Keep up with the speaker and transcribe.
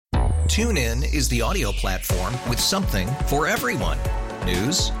TuneIn is the audio platform with something for everyone.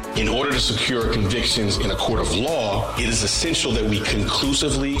 News. In order to secure convictions in a court of law, it is essential that we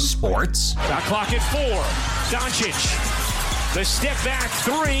conclusively. Sports. Shot clock at 4. Doncic. The step back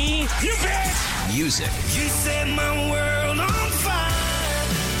 3. You bet. Music. You set my world on fire.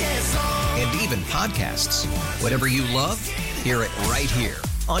 Yes, and even podcasts. Whatever you love, hear it right here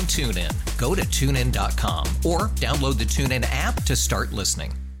on TuneIn. Go to TuneIn.com or download the TuneIn app to start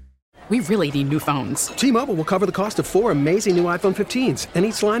listening. We really need new phones. T-Mobile will cover the cost of 4 amazing new iPhone 15s, and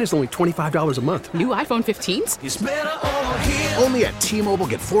each line is only $25 a month. New iPhone 15s? it's better over here. Only at T-Mobile,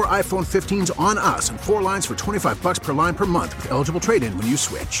 get 4 iPhone 15s on us and 4 lines for $25 per line per month with eligible trade-in when you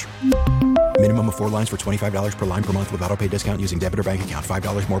switch. Minimum of 4 lines for $25 per line per month with autopay discount using debit or bank account.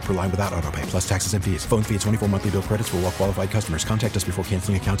 $5 more per line without autopay, plus taxes and fees. Phone fee at 24 monthly bill credits for well-qualified customers. Contact us before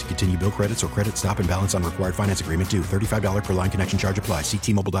canceling account to continue bill credits or credit stop and balance on required finance agreement due. $35 per line connection charge applies. See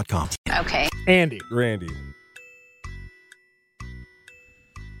T-Mobile.com. Okay. Randy.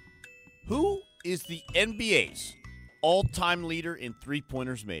 Who is the NBA's all-time leader in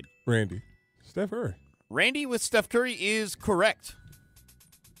three-pointers made? Randy. Steph Curry. Randy with Steph Curry is correct.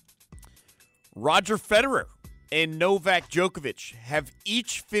 Roger Federer and Novak Djokovic have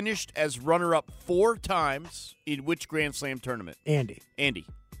each finished as runner-up 4 times in which Grand Slam tournament? Andy.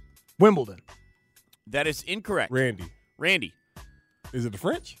 Wimbledon. That is incorrect. Randy. Is it the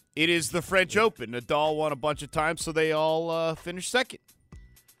French? It is the French Open. Nadal won a bunch of times, so they all finished second.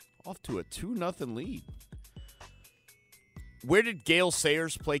 Off to a 2-0 lead. Where did Gale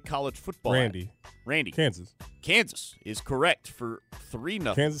Sayers play college football Randy. Kansas. Kansas is correct for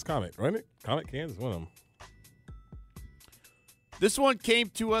 3-0. Kansas Comet, wasn't it? Kansas, one of them. This one came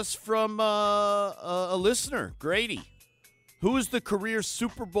to us from a listener, Grady. Who is the career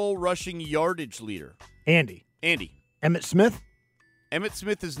Super Bowl rushing yardage leader? Andy. Emmitt Smith? Emmitt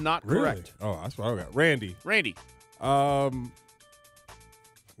Smith is not Really? correct. Oh, that's what I got. Randy. No,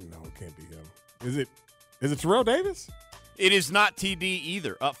 it can't be him. Is it Terrell Davis? It is not TD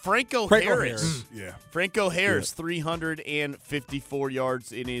either. Franco Harris. Yeah. Franco Harris, 354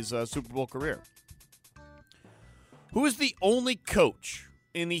 yards in his Super Bowl career. Who is the only coach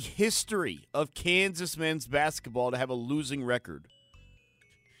in the history of Kansas men's basketball to have a losing record?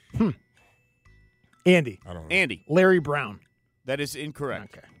 Andy. I don't know. Andy. Larry Brown. That is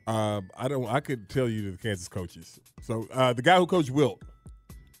incorrect. Okay. I could tell you the Kansas coaches. So the guy who coached Wilt.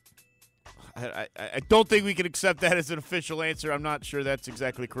 I don't think we can accept that as an official answer. I'm not sure that's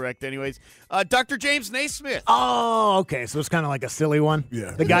exactly correct anyways. Dr. James Naismith. Oh, okay. So it's kind of like a silly one.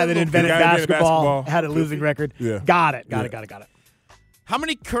 Yeah. The guy that invented basketball had a losing record. Yeah. Got it. How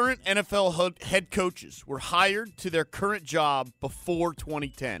many current NFL head coaches were hired to their current job before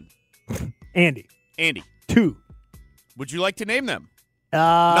 2010? Andy. 2. Would you like to name them? You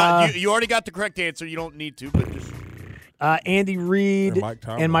already got the correct answer. You don't need to, but just... Andy Reid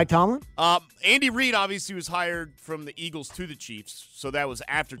and Mike Tomlin. Andy Reid obviously was hired from the Eagles to the Chiefs, so that was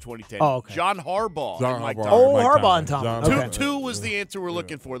after 2010. Oh, okay. John Harbaugh. and Mike Tomlin. Oh, Harbaugh and Tomlin. Okay. Two was the answer we're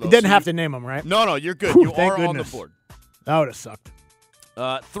looking for, though. You didn't have to name them, right? No, you're good. Whew, you are on the board. That would have sucked.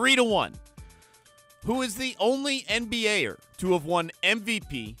 3-1. Who is the only NBAer to have won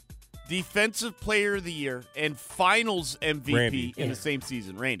MVP, Defensive Player of the Year, and Finals MVP in the same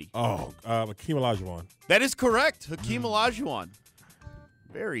season? Randy. Hakeem Olajuwon. That is correct. Hakeem Olajuwon.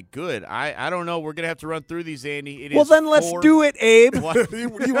 Very good. I don't know. We're going to have to run through these, Andy. Then let's do it, Abe.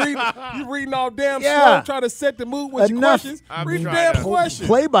 you reading all damn slow, trying to set the mood with your questions. Read the damn questions.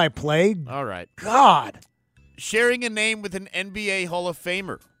 Play-by-play. All right. God. Sharing a name with an NBA Hall of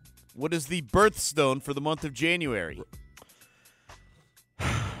Famer. What is the birthstone for the month of January?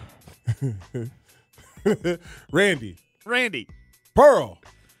 Randy. Pearl.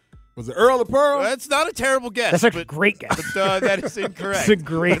 Was it Earl or Pearl? That's not a terrible guess. That's a great guess. But that is incorrect. That's a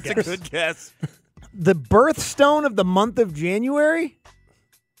great guess. That's a good guess. The birthstone of the month of January?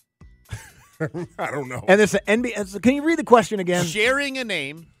 I don't know. And it's an NBA. Can you read the question again? Sharing a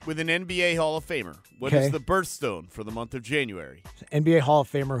name with an NBA Hall of Famer. What is the birthstone for the month of January? It's an NBA Hall of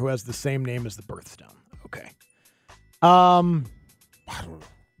Famer who has the same name as the birthstone. Okay. I don't know.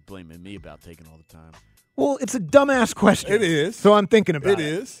 Blaming me about taking all the time. Well, it's a dumbass question. It is. So I'm thinking about it. It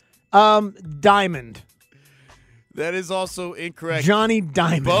is. Diamond. That is also incorrect. Johnny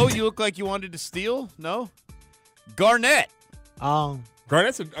Diamond. Bo, you look like you wanted to steal? No? Garnett.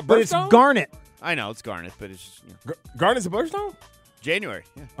 Garnett's a birthstone? But it's Garnet. I know, it's Garnet, but it's just... Garnett's a birthstone? January.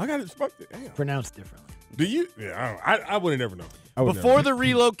 Yeah. I got it. Pronounced differently. Do you? Yeah, I would have never known. Before the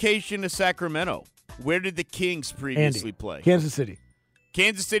relocation to Sacramento, where did the Kings previously play? Kansas City.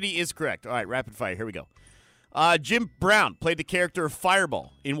 Kansas City is correct. All right, rapid fire. Here we go. Jim Brown played the character of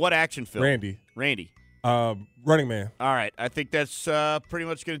Fireball in what action film? Randy. Running Man. All right. I think that's pretty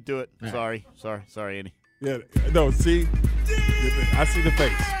much going to do it. Sorry, Andy. Yeah, no, see? I see the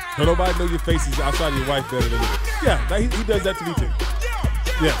face. So nobody know your faces outside of your wife better than me. Yeah, he does that to me, too.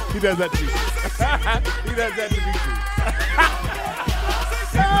 Yeah, he does that to me, too. He does that to me, too.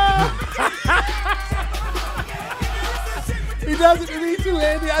 He does it to me, too,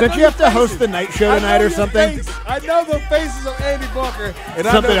 Andy. Don't you have to host the night show tonight or something? I know the faces of Andy Bunker. And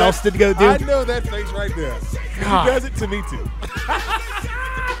something else to go do? I know that face right there. God. He does it to me, too.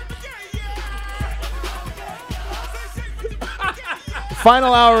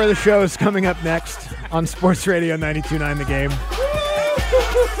 Final hour of the show is coming up next on Sports Radio 92.9 The Game.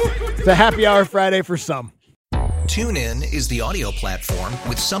 It's a happy hour Friday for some. TuneIn is the audio platform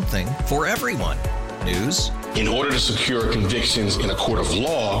with something for everyone. News. In order to secure convictions in a court of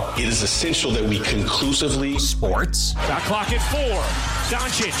law, it is essential that we conclusively. Sports. Shot clock at 4.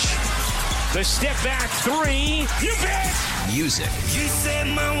 Doncic. The step back 3. You bet. Music. You set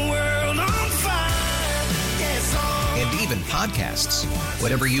my world on fire. Yes, and even podcasts.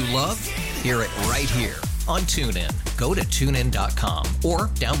 Whatever you love, hear it right here on TuneIn. Go to TuneIn.com or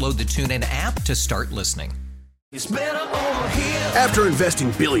download the TuneIn app to start listening. It's better over here. After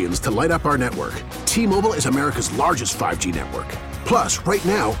investing billions to light up our network, T-Mobile is America's largest 5G network. Plus, right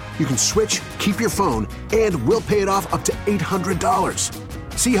now, you can switch, keep your phone, and we'll pay it off up to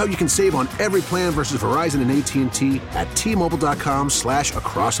 $800. See how you can save on every plan versus Verizon and AT&T at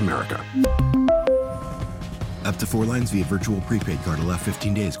T-Mobile.com/across America. Up to 4 lines via virtual prepaid card. Allow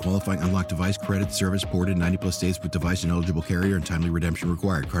 15 days. Qualifying unlocked device credit service ported 90+ states with device and eligible carrier and timely redemption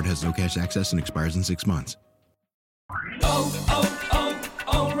required. Card has no cash access and expires in 6 months.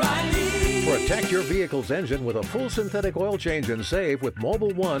 O'Reilly. Protect your vehicle's engine with a full synthetic oil change and save with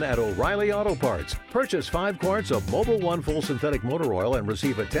Mobile One at O'Reilly Auto Parts. Purchase 5 quarts of Mobile One full synthetic motor oil and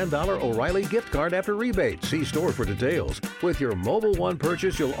receive a $10 O'Reilly gift card after rebate. See store for details. With your Mobile One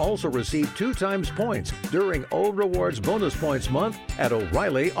purchase, you'll also receive 2 times points during O Rewards Bonus Points Month at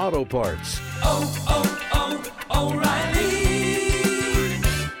O'Reilly Auto Parts. O'Reilly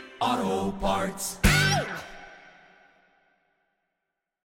Auto Parts.